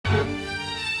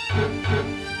Welcome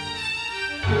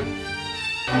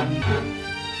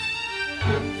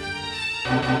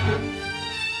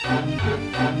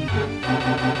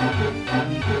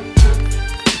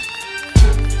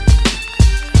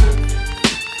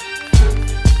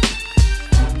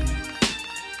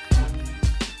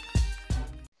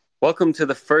to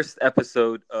the first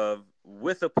episode of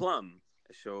With a Plum,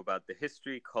 a show about the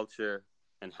history, culture,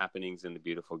 and happenings in the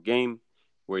beautiful game.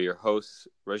 We're your hosts,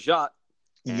 Rajat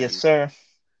Yes, and sir.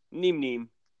 Neem Neem,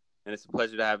 and it's a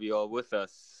pleasure to have you all with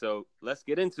us. So let's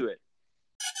get into it.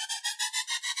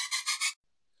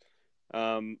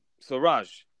 So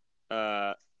Raj,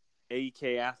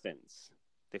 AEK Athens,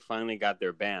 they finally got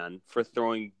their ban for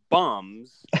throwing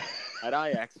bombs at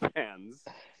Ajax fans.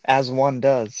 As one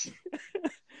does.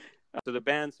 So the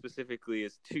ban specifically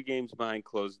is 2 games behind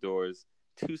closed doors,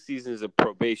 2 seasons of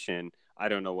probation. I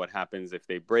don't know what happens if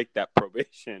they break that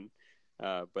probation,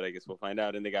 but I guess we'll find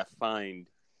out. And they got fined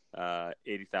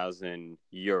 80,000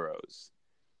 euros.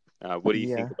 What do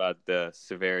you think about the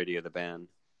severity of the ban?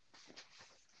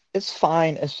 It's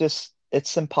fine.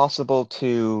 It's impossible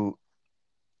to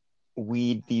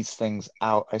weed these things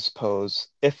out, I suppose.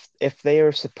 If they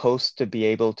are supposed to be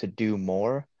able to do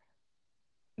more,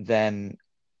 then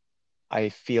I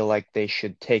feel like they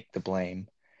should take the blame.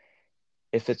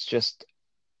 If it's just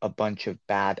a bunch of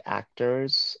bad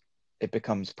actors, it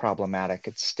becomes problematic.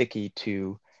 It's sticky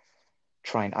to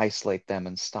try and isolate them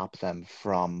and stop them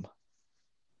from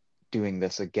doing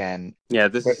this again. Yeah,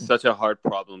 this is such a hard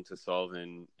problem to solve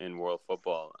in world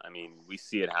football. I mean, we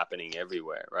see it happening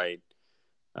everywhere, right?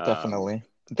 Definitely.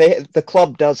 The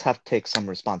club does have to take some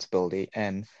responsibility,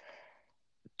 and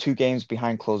 2 games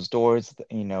behind closed doors,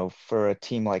 for a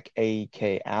team like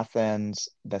AEK Athens,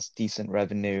 that's decent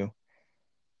revenue,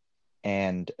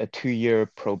 and a 2-year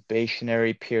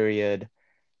probationary period,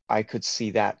 I could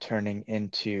see that turning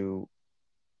into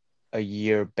a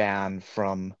year ban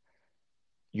from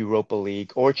Europa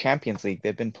League or Champions League.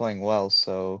 They've been playing well,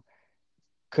 so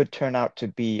could turn out to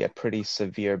be a pretty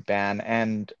severe ban,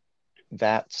 and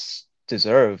that's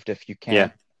deserved if you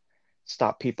can't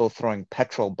stop people throwing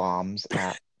petrol bombs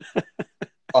at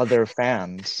other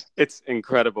fans. It's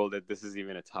incredible that this is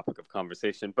even a topic of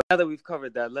conversation. But now that we've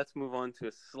covered that, let's move on to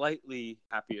a slightly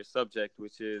happier subject,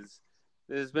 which is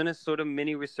there's been a sort of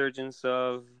mini resurgence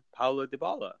of Paulo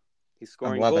Dybala. He's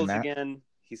scoring goals again.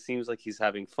 He seems like he's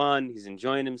having fun. He's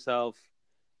enjoying himself.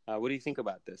 What do you think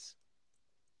about this?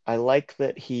 I like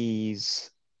that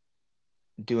he's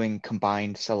doing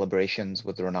combined celebrations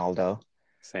with Ronaldo.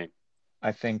 Same.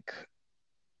 I think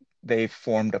they've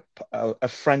formed a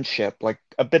friendship, like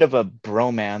a bit of a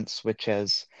bromance, which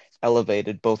has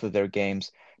elevated both of their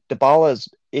games. Dybala's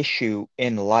issue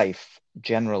in life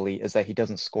generally is that he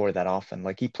doesn't score that often.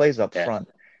 Like, he plays up front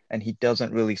and he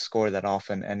doesn't really score that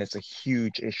often, and it's a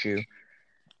huge issue.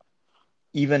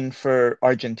 Even for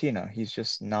Argentina, he's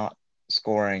just not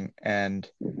scoring, and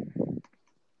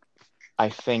I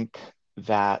think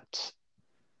that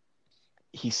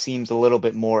he seems a little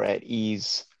bit more at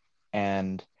ease,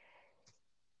 and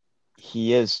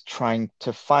he is trying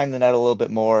to find the net a little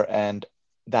bit more, and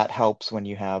that helps when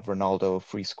you have Ronaldo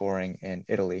free scoring in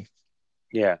Italy.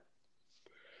 Yeah.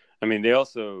 I mean, they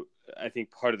also, I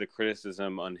think part of the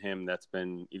criticism on him that's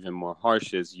been even more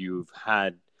harsh is you've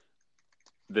had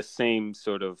the same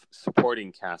sort of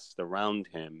supporting cast around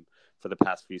him for the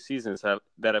past few seasons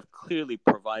that have clearly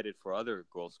provided for other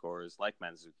goal scorers like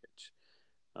Mandzukic,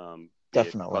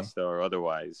 Definitely. Costa or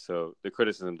otherwise. So the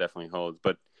criticism definitely holds.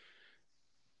 But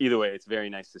either way, it's very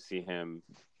nice to see him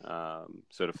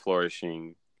sort of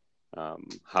flourishing,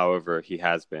 however he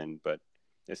has been. But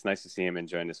it's nice to see him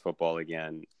enjoying his football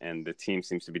again. And the team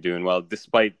seems to be doing well,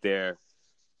 despite their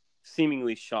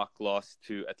seemingly shock loss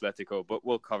to Atletico. But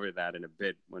we'll cover that in a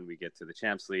bit when we get to the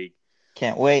Champions League.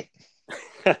 Can't wait.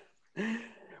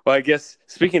 Well, I guess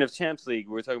speaking of Champions League,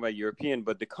 we're talking about European,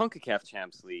 but the CONCACAF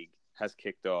Champions League has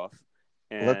kicked off.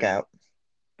 And look out.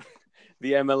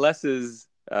 The MLS's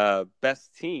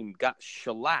best team got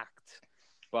shellacked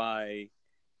by,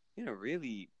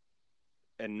 really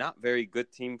a not very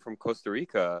good team from Costa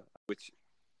Rica, which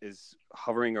is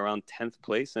hovering around 10th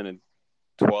place in a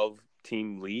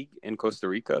 12-team league in Costa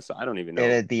Rica. So I don't even know.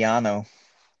 Herediano.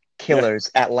 Killers.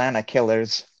 Yeah. Atlanta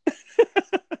Killers.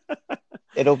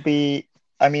 It'll be,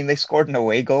 they scored an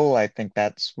away goal. I think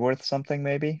that's worth something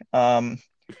maybe.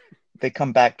 They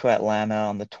come back to Atlanta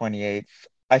on the 28th.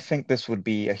 I think this would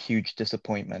be a huge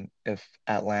disappointment if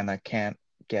Atlanta can't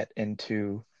get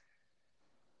into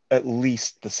at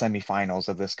least the semifinals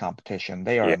of this competition.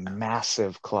 They are a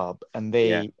massive club, and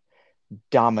they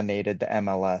dominated the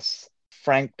MLS.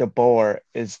 Frank de Boer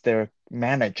is their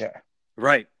manager.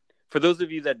 Right. For those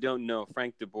of you that don't know,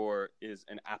 Frank de Boer is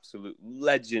an absolute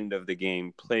legend of the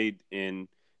game, played in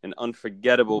an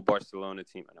unforgettable Barcelona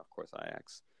team, and of course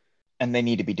Ajax. And they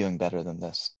need to be doing better than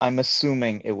this. I'm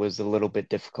assuming it was a little bit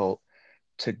difficult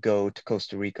to go to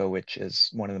Costa Rica, which is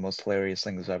one of the most hilarious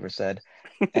things I've ever said.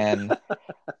 And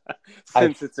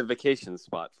since it's a vacation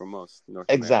spot for most North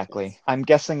exactly. Americans. I'm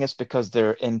guessing it's because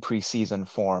they're in preseason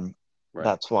form. Right.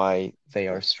 That's why they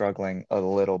are struggling a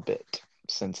little bit,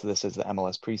 since this is the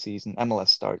MLS preseason. MLS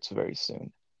starts very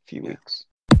soon, a few weeks.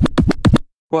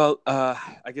 Well,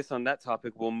 I guess on that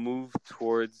topic, we'll move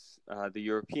towards the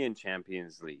European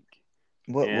Champions League.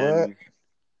 What?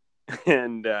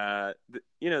 And the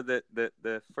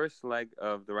first leg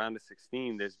of the round of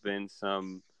 16, there's been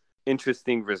some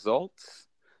interesting results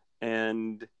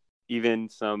and even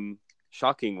some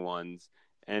shocking ones.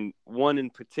 And one in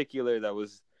particular that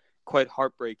was quite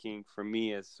heartbreaking for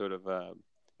me as sort of a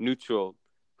neutral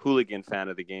hooligan fan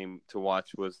of the game to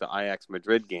watch was the Ajax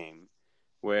Madrid game,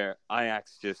 where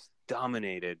Ajax just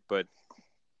dominated, but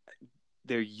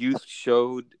their youth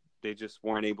showed they just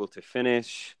weren't able to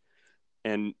finish.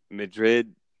 And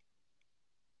Madrid,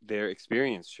 their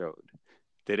experience showed.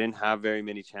 They didn't have very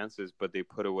many chances, but they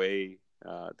put away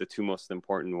the two most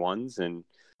important ones, and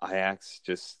Ajax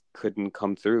just couldn't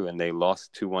come through, and they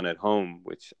lost 2-1 at home,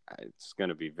 which it's going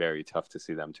to be very tough to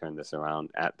see them turn this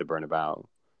around at the Bernabeu.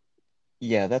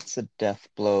 Yeah, that's a death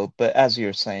blow. But as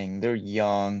you're saying, they're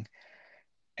young,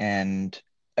 and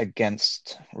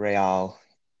against Real,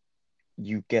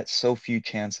 you get so few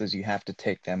chances, you have to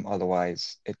take them.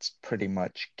 Otherwise, it's pretty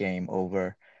much game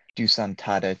over. Dusan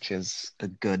Tadic is a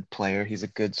good player. He's a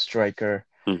good striker,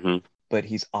 but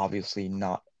he's obviously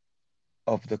not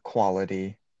of the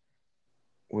quality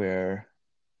where,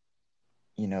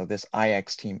 this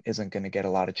Ajax team isn't going to get a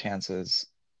lot of chances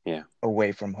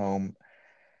away from home.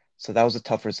 So that was a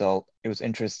tough result. It was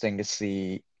interesting to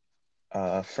see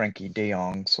Frankie de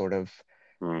Jong sort of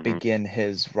begin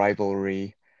his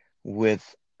rivalry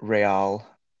with Real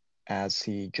as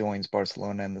he joins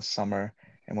Barcelona in the summer,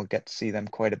 and we'll get to see them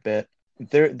quite a bit.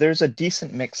 There's a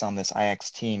decent mix on this Ajax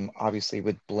team, obviously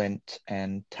with Blint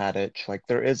and Tadic. Like,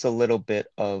 there is a little bit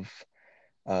of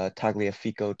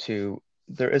Tagliafico too.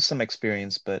 There is some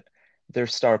experience, but their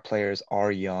star players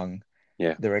are young.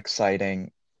 Yeah. They're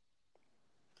exciting,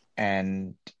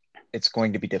 and it's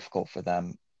going to be difficult for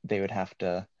them. They would have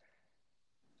to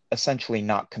essentially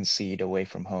not concede away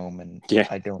from home, and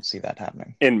I don't see that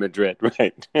happening. In Madrid,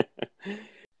 right.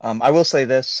 I will say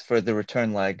this for the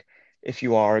return leg. If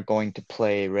you are going to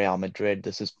play Real Madrid,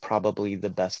 this is probably the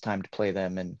best time to play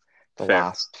them in the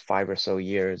last 5 or so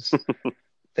years.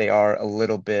 They are a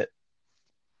little bit...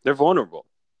 They're vulnerable.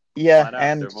 Yeah,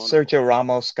 and Sergio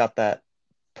Ramos got that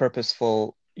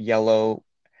purposeful yellow,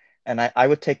 and I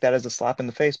would take that as a slap in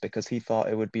the face because he thought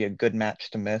it would be a good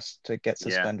match to miss, to get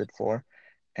suspended for.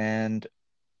 And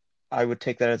I would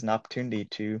take that as an opportunity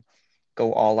to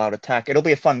go all-out attack. It'll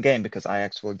be a fun game because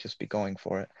Ajax will just be going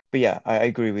for it. But yeah, I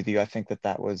agree with you. I think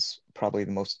that was probably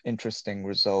the most interesting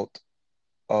result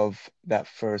of that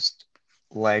first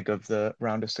leg of the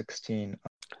round of 16.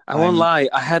 I won't lie.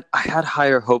 I had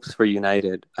higher hopes for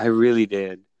United. I really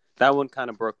did. That one kind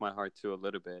of broke my heart too a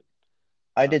little bit.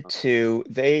 I did too.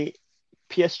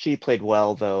 PSG played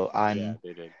well though. Yeah,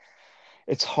 they did.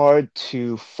 It's hard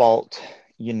to fault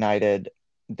United.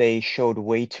 They showed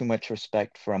way too much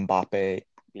respect for Mbappe.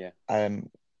 Yeah.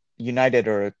 United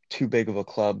are too big of a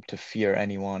club to fear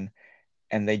anyone,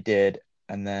 and they did.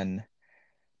 And then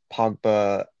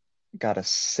Pogba got a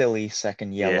silly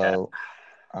second yellow.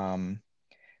 Yeah.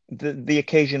 The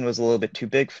occasion was a little bit too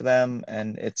big for them,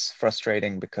 and it's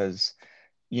frustrating because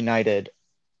United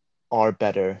are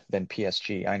better than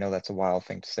PSG. I know that's a wild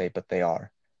thing to say, but they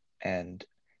are. And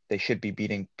they should be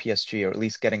beating PSG, or at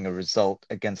least getting a result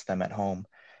against them at home.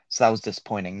 So that was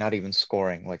disappointing, not even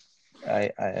scoring. Like,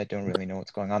 I don't really know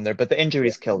what's going on there. But the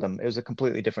injuries killed them. It was a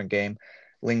completely different game.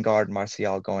 Lingard,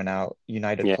 Martial going out.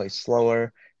 United play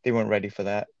slower. They weren't ready for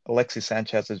that. Alexis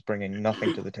Sanchez is bringing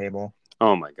nothing to the table.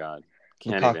 Oh, my God.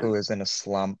 Lukaku is in a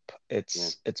slump.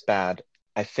 It's bad.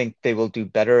 I think they will do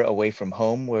better away from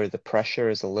home where the pressure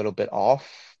is a little bit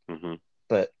off.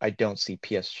 But I don't see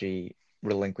PSG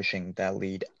relinquishing that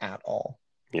lead at all.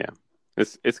 Yeah.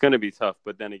 It's going to be tough,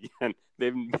 but then again,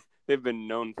 they've been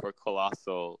known for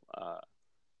colossal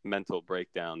mental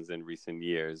breakdowns in recent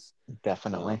years.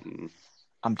 Definitely.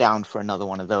 I'm down for another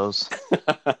one of those.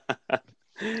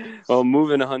 Well,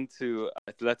 moving on to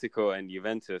Atletico and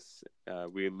Juventus,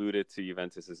 we alluded to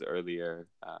Juventus's earlier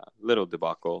little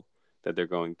debacle that they're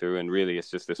going through, and really it's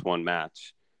just this one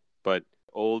match. But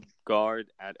old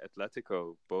guard at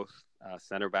Atletico, both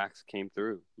center backs came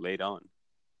through late on.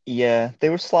 Yeah, they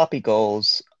were sloppy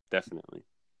goals. Definitely.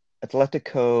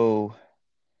 Atletico,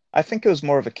 I think it was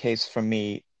more of a case for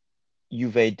me.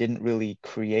 Juve didn't really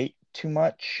create too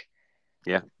much.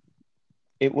 Yeah.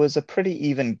 It was a pretty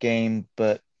even game,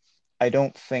 but I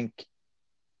don't think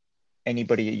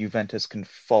anybody at Juventus can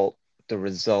fault the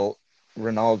result.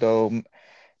 Ronaldo,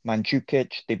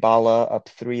 Mandzukic, Dybala up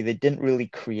three. They didn't really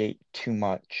create too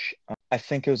much. I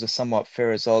think it was a somewhat fair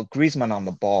result. Griezmann on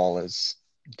the ball is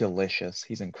delicious.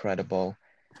 He's incredible.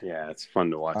 Yeah, it's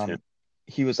fun to watch him. Um,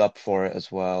 he was up for it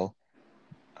as well.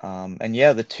 And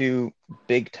yeah, the two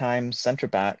big time center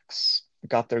backs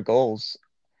got their goals.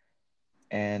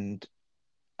 And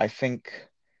I think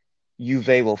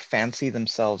Juve will fancy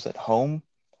themselves at home,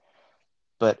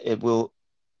 but it will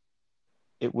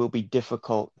be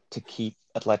difficult to keep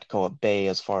Atletico at bay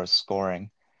as far as scoring.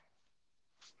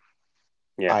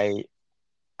 Yeah. I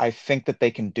I think that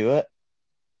they can do it,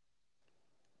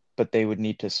 but they would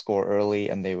need to score early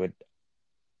and they would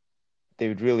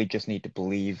really just need to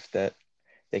believe that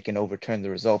they can overturn the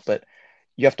result. But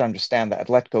you have to understand that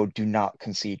Atletico do not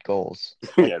concede goals.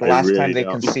 Like Yeah, the they last time really they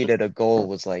don't. conceded a goal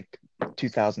was like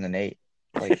 2008.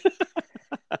 Like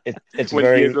it's When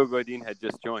very Diego Godin had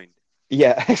just joined.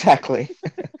 yeah, exactly.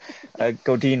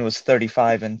 Godin was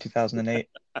 35 in 2008.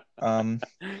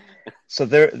 So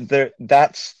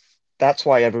that's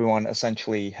why everyone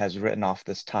essentially has written off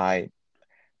this tie,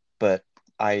 but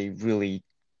I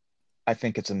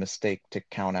think it's a mistake to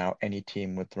count out any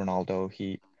team with Ronaldo.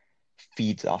 He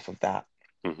feeds off of that,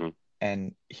 Hmm.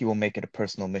 and he will make it a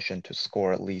personal mission to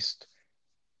score at least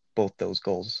both those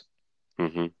goals.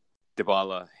 Hmm.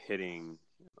 Dybala hitting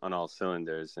on all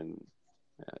cylinders, and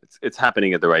it's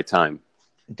happening at the right time.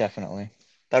 Definitely.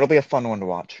 That'll be a fun one to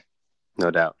watch. No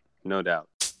doubt. No doubt.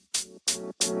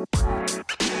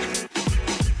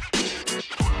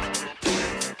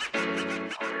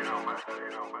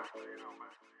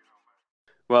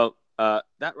 Well,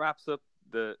 that wraps up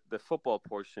the football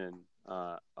portion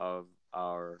of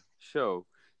our show.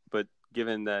 But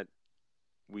given that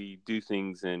we do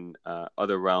things in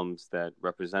other realms that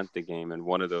represent the game, and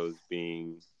one of those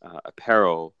being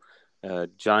apparel, a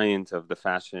giant of the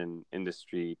fashion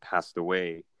industry passed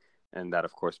away, and that,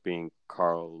 of course, being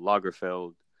Karl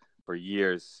Lagerfeld. For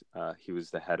years, he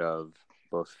was the head of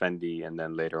both Fendi and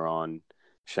then later on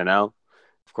Chanel.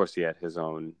 Of course, he had his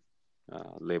own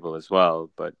label as well,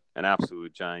 but an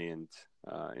absolute giant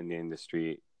in the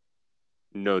industry,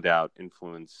 no doubt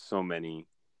influenced so many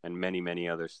and many, many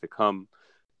others to come.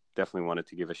 Definitely wanted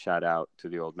to give a shout out to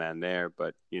the old man there,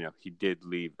 but he did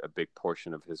leave a big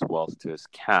portion of his wealth to his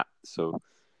cat. So,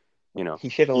 He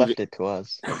should have even left it to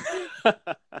us.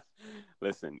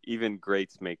 listen, even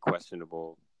greats make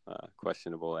questionable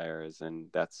errors, and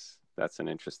that's an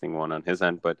interesting one on his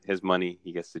end. But his money,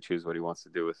 he gets to choose what he wants to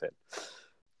do with it.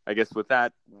 I guess with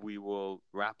that, we will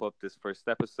wrap up this first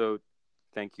episode.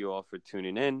 Thank you all for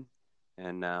tuning in,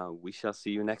 and we shall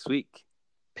see you next week.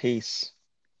 Peace.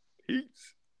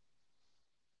 Peace.